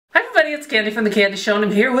everybody, it's Candy from the Candy Show, and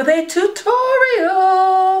I'm here with a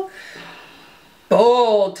tutorial.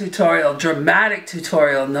 Bold tutorial, dramatic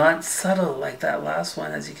tutorial, not subtle like that last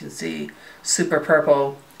one. As you can see, super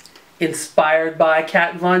purple, inspired by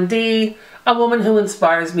Kat Von D, a woman who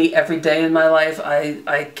inspires me every day in my life.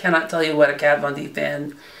 I cannot tell you what a Kat Von D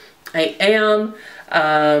fan I am.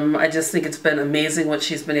 I just think it's been amazing what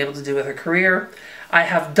she's been able to do with her career. I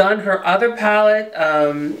have done her other palette.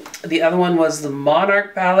 The other one was the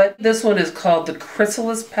Monarch palette. This one is called the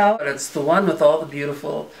Chrysalis palette. It's the one with all the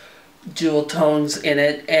beautiful jewel tones in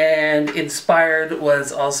it, and inspired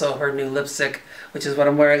was also her new lipstick, which is what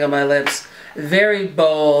I'm wearing on my lips. Very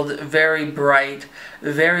bold, very bright,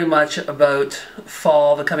 very much about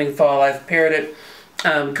fall, the coming fall. I've paired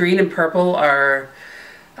it. Green and purple are...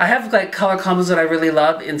 I have like color combos that I really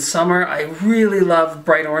love. In summer, I really love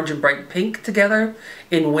bright orange and bright pink together.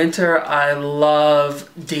 In winter, I love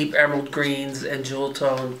deep emerald greens and jewel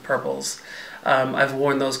tone purples. I've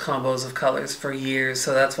worn those combos of colors for years,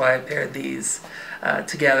 so that's why I paired these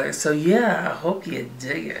together. So yeah, I hope you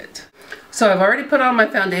dig it. So I've already put on my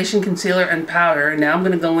foundation, concealer, and powder, and now I'm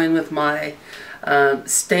going to go in with my Don't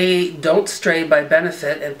Stray by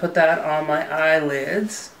Benefit and put that on my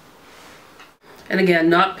eyelids. And again,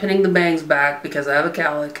 not pinning the bangs back because I have a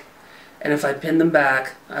cowlick, and if I pin them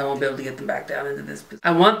back, I won't be able to get them back down into this.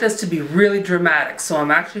 I want this to be really dramatic, so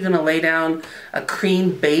I'm actually going to lay down a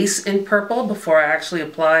cream base in purple before I actually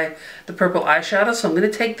apply the purple eyeshadow. So I'm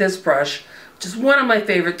going to take this brush, which is one of my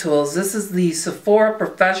favorite tools. This is the Sephora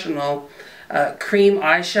Professional cream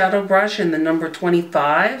eyeshadow brush in the number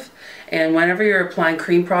 25. And whenever you're applying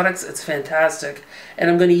cream products, it's fantastic. And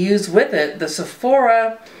I'm going to use with it the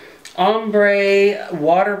Sephora Ombre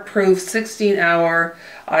waterproof 16-hour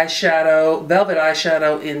eyeshadow, velvet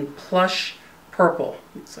eyeshadow in plush purple.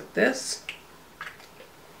 Looks like this.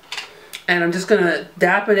 And I'm just going to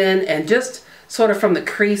dap it in and just sort of from the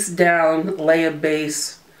crease down lay a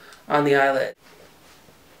base on the eyelid.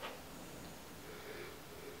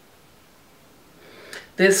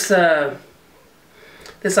 This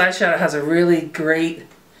eyeshadow has a really great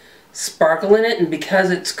sparkle in it, and because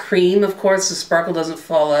it's cream, of course, the sparkle doesn't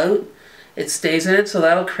fall out. It stays in it, so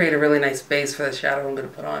that'll create a really nice base for the shadow I'm going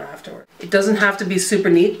to put on afterward. It doesn't have to be super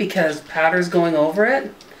neat because powder's going over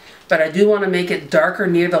it, but I do want to make it darker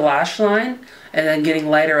near the lash line and then getting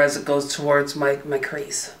lighter as it goes towards my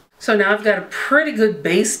crease. So now I've got a pretty good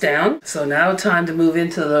base down, so now time to move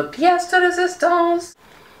into the pièce de résistance.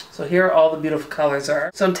 So here all the beautiful colors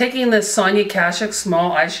are. So I'm taking this Sonia Kashuk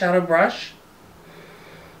small eyeshadow brush,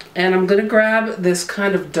 and I'm going to grab this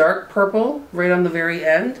kind of dark purple right on the very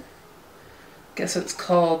end. Guess it's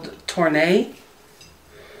called Tournay.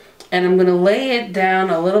 And I'm going to lay it down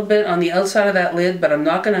a little bit on the outside of that lid, but I'm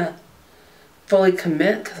not going to fully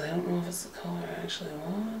commit because I don't know if it's the color I actually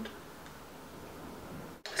want.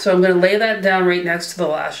 So I'm going to lay that down right next to the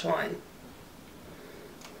lash line.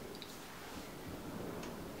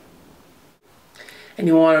 And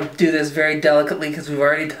you want to do this very delicately because we've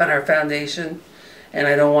already done our foundation, and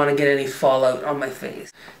I don't want to get any fallout on my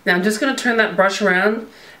face. Now I'm just going to turn that brush around,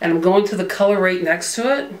 and I'm going to the color right next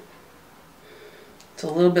to it. It's a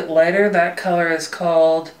little bit lighter. That color is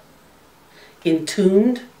called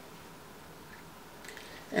Entombed.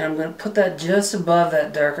 And I'm going to put that just above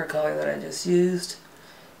that darker color that I just used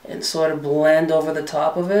and sort of blend over the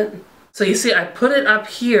top of it. So you see, I put it up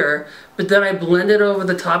here, but then I blend it over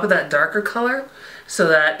the top of that darker color so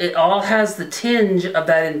that it all has the tinge of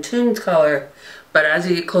that entombed color, but as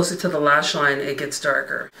you get closer to the lash line, it gets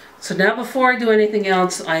darker. So now before I do anything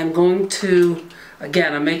else, I am going to,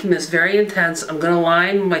 again, I'm making this very intense. I'm going to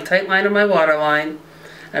line my tight line and my waterline.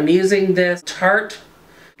 I'm using this Tarte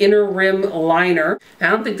Inner Rim Liner. I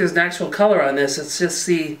don't think there's an actual color on this. It's just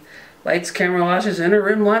the Lights Camera Lashes Inner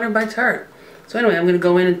Rim Liner by Tarte. So anyway, I'm going to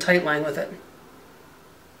go in and tight line with it.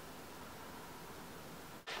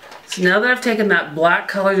 So now that I've taken that black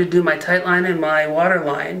color to do my tight line and my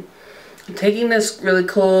waterline, I'm taking this really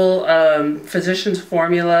cool Physicians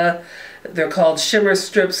Formula. They're called Shimmer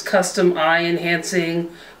Strips Custom Eye Enhancing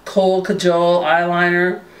Kohl Kajal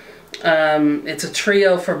Eyeliner. It's a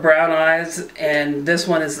trio for brown eyes, and this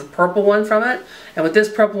one is the purple one from it. And with this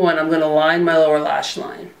purple one, I'm going to line my lower lash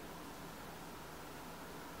line.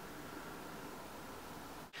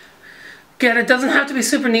 Again, it doesn't have to be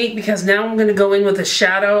super neat because now I'm going to go in with a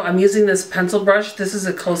shadow. I'm using this pencil brush. This is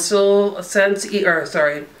a Coastal Scents, an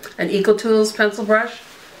EcoTools pencil brush.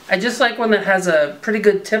 I just like one that has a pretty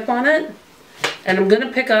good tip on it. And I'm going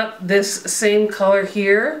to pick up this same color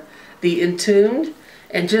here, the Entombed,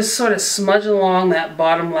 and just sort of smudge along that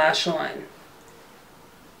bottom lash line.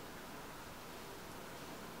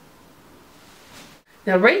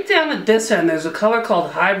 Now right down at this end, there's a color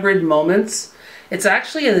called Hybrid Moments. It's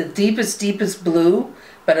actually in the deepest blue,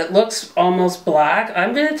 but it looks almost black.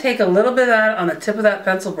 I'm going to take a little bit of that on the tip of that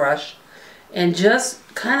pencil brush and just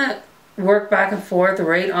kind of work back and forth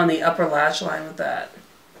right on the upper lash line with that.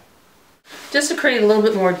 Just to create a little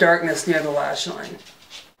bit more darkness near the lash line.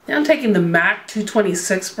 Now I'm taking the MAC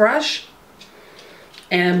 226 brush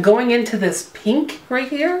and I'm going into this pink right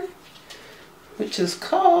here, which is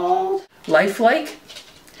called Lifelike.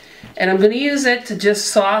 And I'm going to use it to just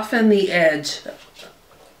soften the edge.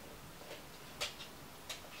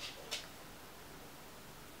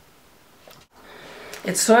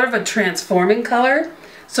 It's sort of a transforming color,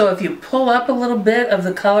 so if you pull up a little bit of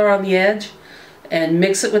the color on the edge and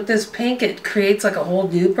mix it with this pink, it creates like a whole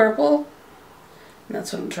new purple. And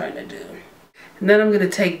that's what I'm trying to do. And then I'm going to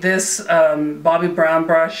take this Bobbi Brown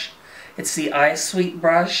brush. It's the Eye Sweet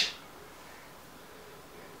brush.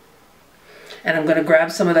 And I'm going to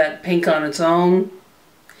grab some of that pink on its own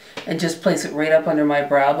and just place it right up under my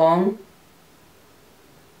brow bone.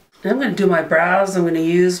 Now I'm going to do my brows. I'm going to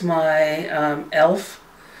use my e.l.f.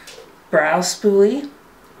 brow spoolie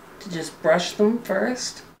to just brush them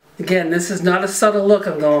first. Again, this is not a subtle look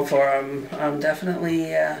I'm going for. I'm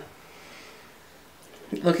definitely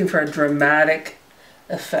looking for a dramatic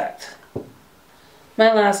effect.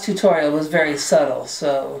 My last tutorial was very subtle,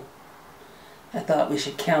 so I thought we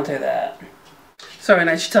should counter that. Sorry,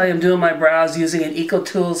 and I should tell you I'm doing my brows using an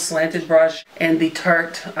EcoTools slanted brush and the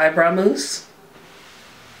Tarte eyebrow mousse.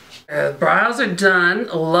 Brows are done.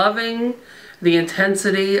 Loving the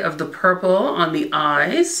intensity of the purple on the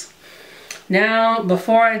eyes. Now,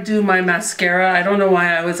 before I do my mascara, I don't know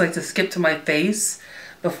why I always like to skip to my face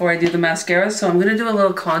before I do the mascara, so I'm going to do a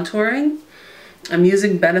little contouring. I'm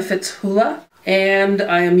using Benefit's Hoola, and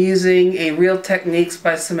I am using a Real Techniques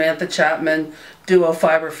by Samantha Chapman Duo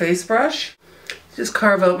Fiber Face Brush. Just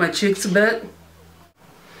carve out my cheeks a bit.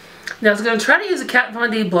 Now I was going to try to use a Kat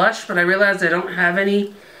Von D blush, but I realized I don't have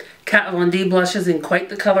any Kat Von D blushes in quite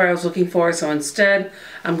the color I was looking for, so instead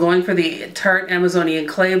I'm going for the Tarte Amazonian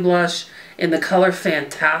Clay blush in the color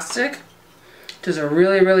Fantastic, which is a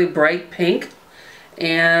really bright pink.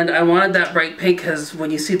 And I wanted that bright pink because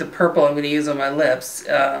when you see the purple I'm going to use on my lips,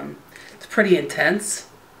 it's pretty intense.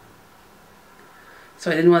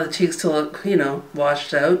 So I didn't want the cheeks to look, you know,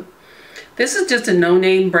 washed out. This is just a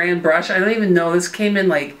no-name brand brush. I don't even know, this came in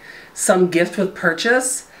like some gift with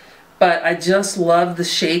purchase, but I just love the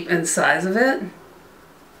shape and size of it.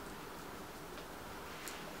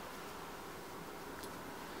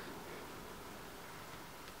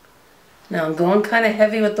 Now I'm going kind of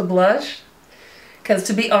heavy with the blush, because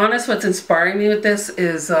to be honest, what's inspiring me with this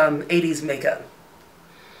is 80s makeup.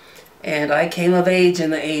 And I came of age in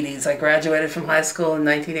the 80s. I graduated from high school in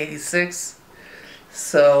 1986.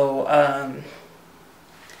 So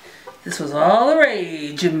this was all the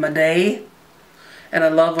rage in my day. And I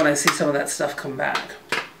love when I see some of that stuff come back.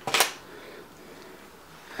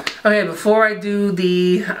 Okay, before I do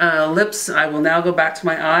the lips, I will now go back to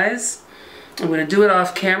my eyes. I'm going to do it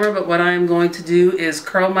off camera, but what I'm going to do is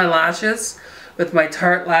curl my lashes with my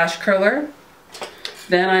Tarte Lash Curler.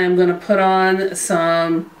 Then I am going to put on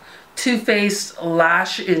some Too Faced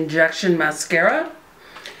Lash Injection Mascara.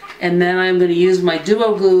 And then I'm going to use my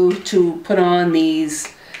Duo Glue to put on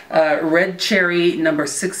these Red Cherry number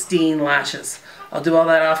 16 lashes. I'll do all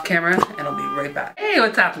that off camera and I'll be right back. Hey,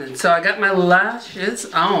 what's happening? So I got my lashes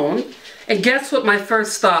on, and guess what my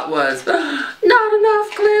first thought was? Not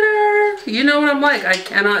enough glitter! You know what I'm like, I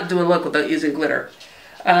cannot do a look without using glitter.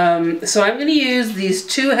 So I'm going to use these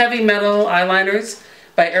two heavy metal eyeliners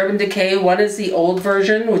by Urban Decay. One is the old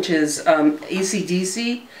version, which is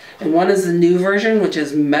AC/DC, and one is the new version, which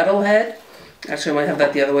is Metalhead. Actually, I might have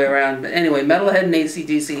that the other way around. But anyway, Metalhead and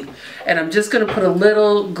AC/DC. And I'm just going to put a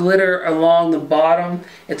little glitter along the bottom.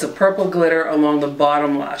 It's a purple glitter along the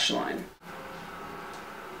bottom lash line.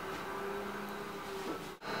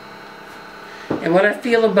 And what I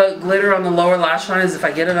feel about glitter on the lower lash line is if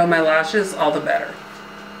I get it on my lashes, all the better.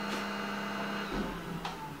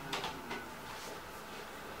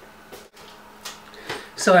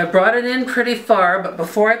 So I brought it in pretty far, but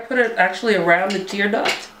before I put it actually around the tear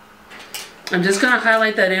duct, I'm just going to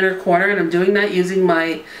highlight that inner corner, and I'm doing that using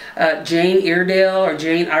my Jane Iredale or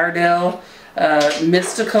Jane Iredale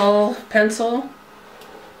Mystical pencil.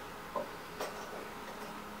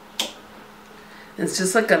 It's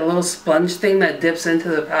just like a little sponge thing that dips into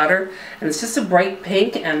the powder, and it's just a bright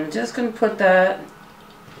pink, and I'm just going to put that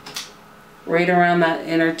right around that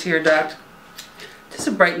inner tear duct just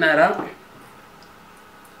to brighten that up.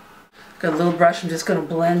 Got a little brush, I'm just going to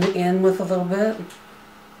blend in with a little bit.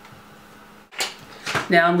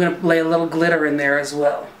 Now I'm going to lay a little glitter in there as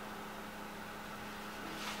well.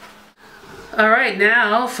 Alright,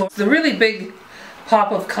 now for the really big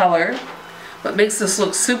pop of color, what makes this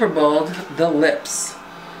look super bold, the lips.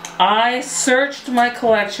 I searched my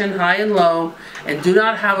collection high and low and do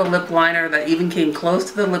not have a lip liner that even came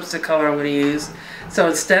close to the lipstick color I'm going to use. So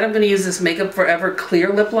instead I'm going to use this Makeup Forever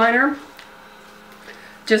clear lip liner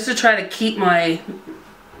just to try to keep my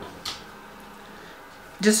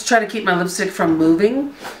lipstick from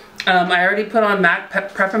moving. I already put on MAC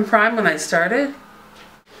Prep and Prime when I started.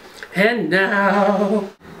 And now,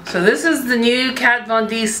 so this is the new Kat Von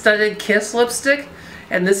D Studded Kiss lipstick,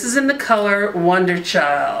 and this is in the color Wonder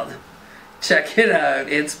Child. Check it out,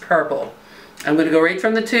 it's purple. I'm going to go right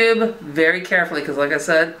from the tube very carefully because, like I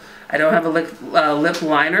said, I don't have a lip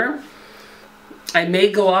liner. I may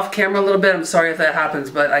go off camera a little bit, I'm sorry if that happens,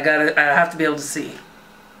 but I have to be able to see.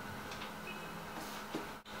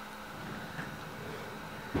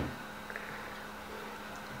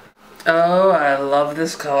 Oh, I love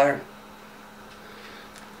this color.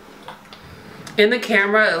 In the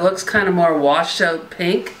camera, it looks kind of more washed out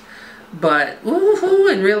pink, but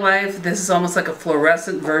woohoo, in real life, this is almost like a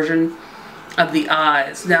fluorescent version of the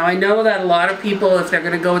eyes. Now, I know that a lot of people, if they're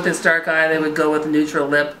going to go with this dark eye, they would go with a neutral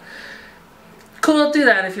lip. Cool, do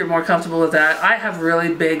that if you're more comfortable with that. I have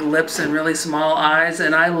really big lips and really small eyes,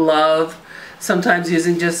 and I love sometimes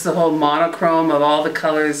using just the whole monochrome of all the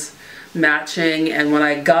colors matching. And when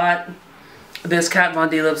I got this Kat Von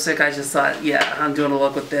D lipstick, I just thought, yeah, I'm doing a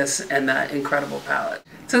look with this and that incredible palette.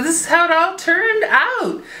 So this is how it all turned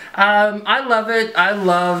out. I love it. I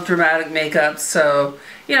love dramatic makeup. So,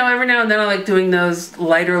 you know, every now and then I like doing those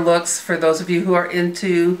lighter looks for those of you who are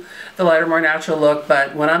into the lighter, more natural look.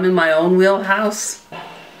 But when I'm in my own wheelhouse,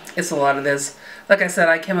 it's a lot of this. Like I said,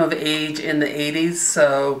 I came of age in the 80s,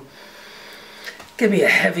 so give me a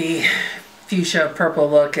heavy fuchsia purple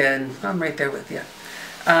look and I'm right there with you.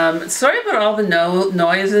 Sorry about all the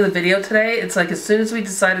noise in the video today. It's like as soon as we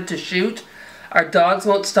decided to shoot, our dogs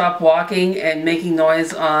won't stop walking and making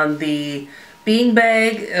noise on the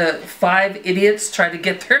beanbag. 5 idiots tried to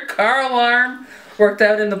get their car alarm worked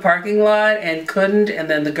out in the parking lot and couldn't, and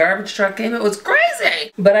then the garbage truck came. It was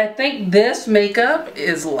crazy! But I think this makeup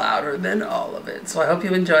is louder than all of it. So I hope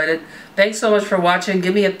you enjoyed it. Thanks so much for watching.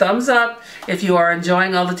 Give me a thumbs up if you are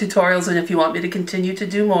enjoying all the tutorials and if you want me to continue to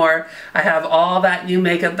do more. I have all that new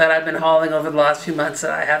makeup that I've been hauling over the last few months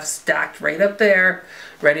that I have stacked right up there,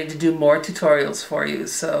 ready to do more tutorials for you.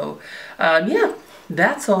 So, yeah,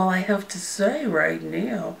 that's all I have to say right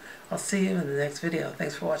now. I'll see you in the next video.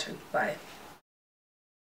 Thanks for watching. Bye.